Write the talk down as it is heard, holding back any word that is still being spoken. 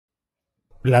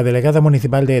La delegada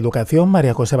municipal de Educación,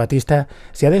 María José Batista,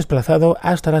 se ha desplazado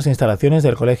hasta las instalaciones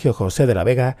del Colegio José de la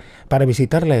Vega para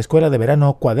visitar la Escuela de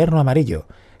Verano Cuaderno Amarillo,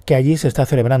 que allí se está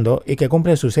celebrando y que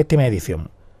cumple su 7ª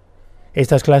edición.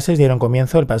 Estas clases dieron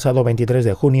comienzo el pasado 23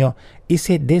 de junio y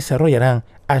se desarrollarán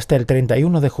hasta el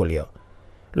 31 de julio.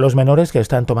 Los menores que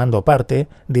están tomando parte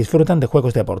disfrutan de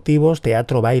juegos deportivos,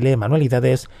 teatro, baile,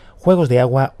 manualidades, juegos de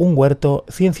agua, un huerto,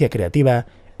 ciencia creativa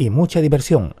y mucha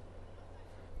diversión.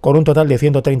 Con un total de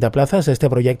 130 plazas, este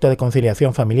proyecto de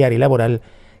conciliación familiar y laboral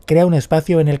crea un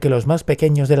espacio en el que los más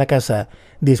pequeños de la casa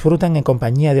disfrutan en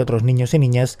compañía de otros niños y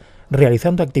niñas,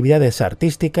 realizando actividades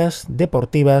artísticas,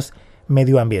 deportivas,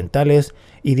 medioambientales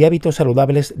y de hábitos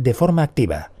saludables de forma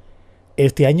activa.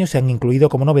 Este año se han incluido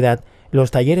como novedad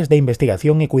los talleres de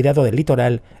investigación y cuidado del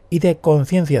litoral y de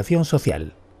concienciación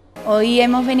social. Hoy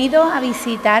hemos venido a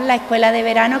visitar la Escuela de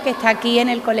Verano que está aquí en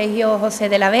el Colegio José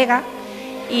de la Vega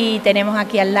y tenemos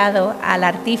aquí al lado al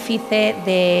artífice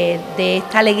de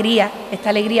esta alegría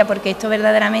porque esto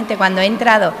verdaderamente cuando he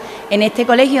entrado en este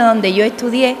colegio donde yo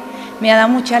estudié me ha dado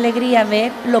mucha alegría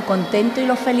ver lo contento y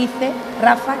lo felices,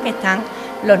 Rafa, que están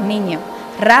los niños.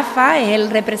 Rafa es el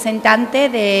representante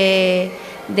de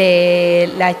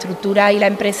la estructura y la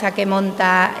empresa que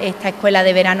monta esta escuela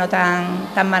de verano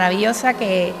tan maravillosa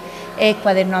que es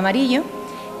Cuaderno Amarillo,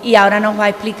 y ahora nos va a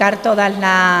explicar todas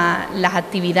las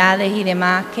actividades y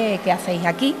demás que hacéis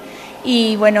aquí.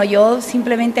 Y bueno, yo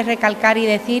simplemente recalcar y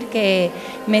decir que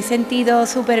me he sentido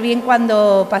súper bien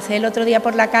cuando pasé el otro día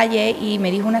por la calle y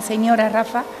me dijo una señora,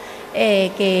 Rafa,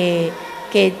 que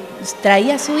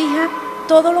traía a su hija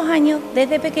todos los años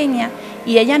desde pequeña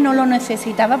y ella no lo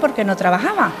necesitaba porque no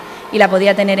trabajaba y la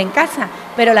podía tener en casa,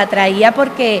 pero la traía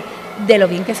porque de lo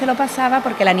bien que se lo pasaba,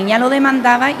 porque la niña lo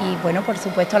demandaba y bueno, por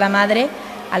supuesto la madre,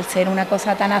 al ser una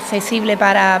cosa tan accesible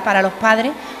para los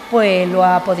padres, pues lo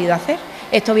ha podido hacer.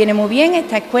 Esto viene muy bien,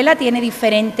 esta escuela tiene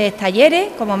diferentes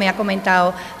talleres, como me ha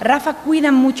comentado Rafa,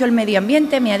 cuidan mucho el medio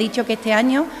ambiente, me ha dicho que este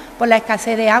año, por la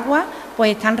escasez de agua,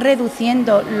 pues están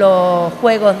reduciendo los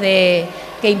juegos que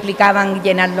implicaban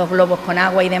llenar los globos con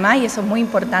agua y demás, y eso es muy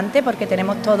importante porque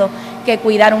tenemos todos que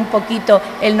cuidar un poquito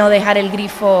el no dejar el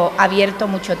grifo abierto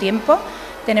mucho tiempo.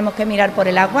 Tenemos que mirar por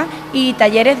el agua, y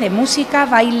talleres de música,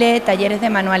 baile, talleres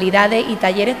de manualidades y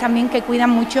talleres también que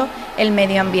cuidan mucho el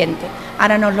medio ambiente.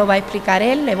 Ahora nos lo va a explicar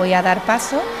él, le voy a dar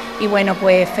paso y bueno,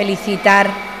 pues felicitar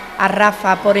a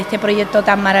Rafa por este proyecto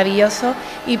tan maravilloso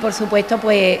y por supuesto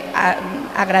pues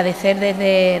agradecer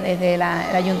desde el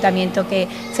ayuntamiento que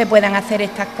se puedan hacer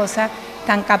estas cosas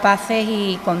tan capaces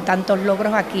y con tantos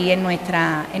logros aquí en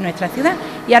nuestra ciudad.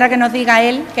 Y ahora que nos diga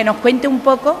él, que nos cuente un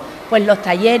poco pues los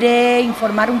talleres,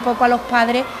 informar un poco a los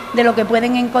padres de lo que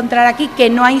pueden encontrar aquí, que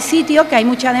no hay sitio, que hay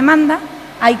mucha demanda,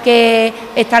 hay que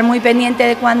estar muy pendiente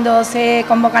de cuando se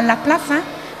convocan las plazas,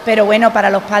 pero bueno, para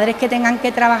los padres que tengan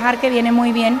que trabajar, que viene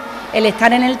muy bien el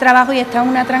estar en el trabajo y estar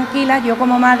una tranquila, yo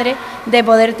como madre, de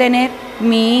poder tener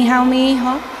mi hija o mi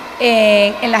hijo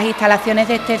en las instalaciones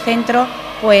de este centro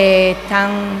pues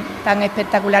tan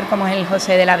espectacular como es el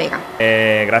José de la Vega.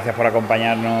 Gracias por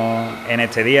acompañarnos en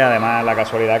este día, además la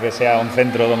casualidad que sea un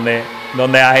centro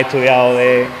donde has estudiado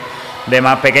de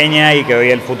más pequeña y que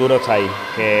hoy el futuro está ahí,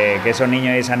 que esos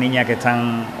niños y esas niñas que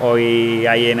están hoy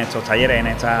ahí en estos talleres, en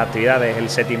estas actividades, el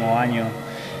 7º año,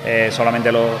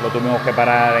 solamente lo tuvimos que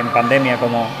parar en pandemia,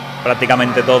 como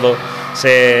prácticamente todo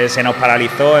se nos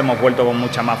paralizó, hemos vuelto con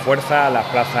mucha más fuerza, las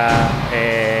plazas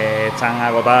están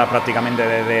agotadas prácticamente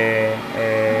desde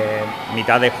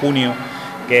mitad de junio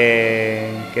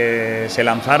que se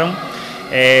lanzaron.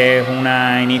 Es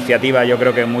una iniciativa yo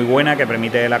creo que muy buena, que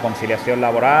permite la conciliación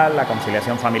laboral, la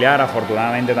conciliación familiar.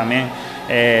 Afortunadamente también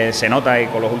se nota, y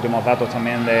con los últimos datos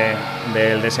también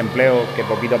del desempleo, que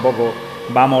poquito a poco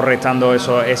vamos restando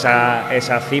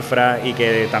esas cifras, y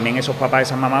que también esos papás,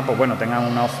 esas mamás, pues bueno, tengan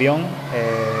una opción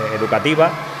educativa,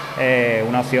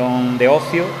 una opción de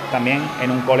ocio también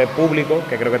en un cole público,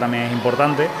 que creo que también es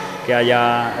importante que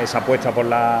haya esa apuesta por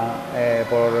la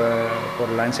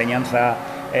enseñanza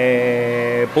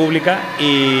pública,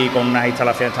 y con unas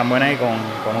instalaciones tan buenas y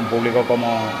con un público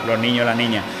como los niños y las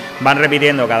niñas. Van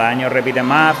repitiendo, cada año repiten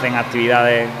más, hacen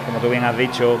actividades, como tú bien has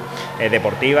dicho,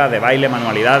 deportivas, de baile,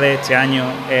 manualidades. Este año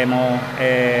hemos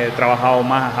trabajado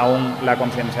más aún la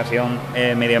concienciación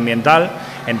medioambiental.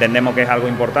 Entendemos que es algo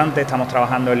importante, estamos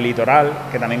trabajando el litoral,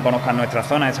 que también conozcan nuestra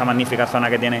zona, esa magnífica zona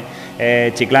que tiene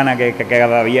Chiclana, que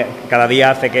cada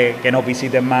día hace que nos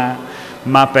visiten más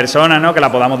más personas, ¿no? Que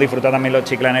la podamos disfrutar también los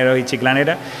chiclaneros y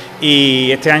chiclaneras.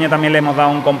 Y este año también le hemos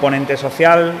dado un componente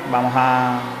social. Vamos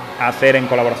a hacer, en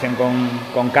colaboración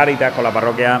con Cáritas, con la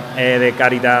parroquia de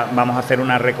Cáritas, vamos a hacer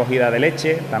una recogida de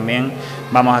leche. También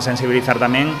vamos a sensibilizar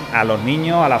también a los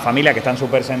niños, a la familia, que están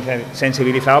súper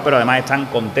sensibilizados, pero además están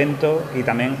contentos y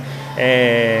también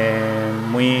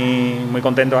muy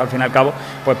contentos al fin y al cabo,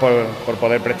 pues por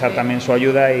poder prestar también su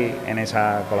ayuda y en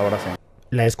esa colaboración.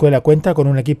 La escuela cuenta con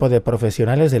un equipo de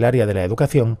profesionales del área de la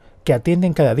educación que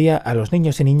atienden cada día a los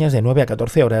niños y niñas de 9 a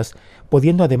 14 horas,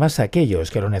 pudiendo además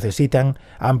aquellos que lo necesitan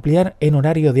ampliar en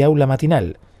horario de aula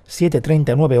matinal,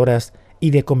 7:30 a 9 horas,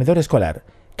 y de comedor escolar,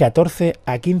 14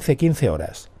 a 15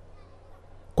 horas.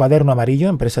 Cuaderno Amarillo,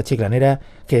 empresa chiclanera,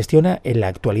 gestiona en la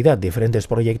actualidad diferentes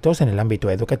proyectos en el ámbito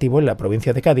educativo en la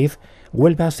provincia de Cádiz,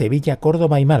 Huelva, Sevilla,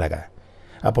 Córdoba y Málaga,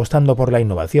 apostando por la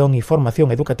innovación y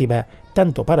formación educativa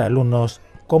tanto para alumnos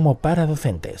como para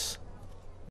docentes.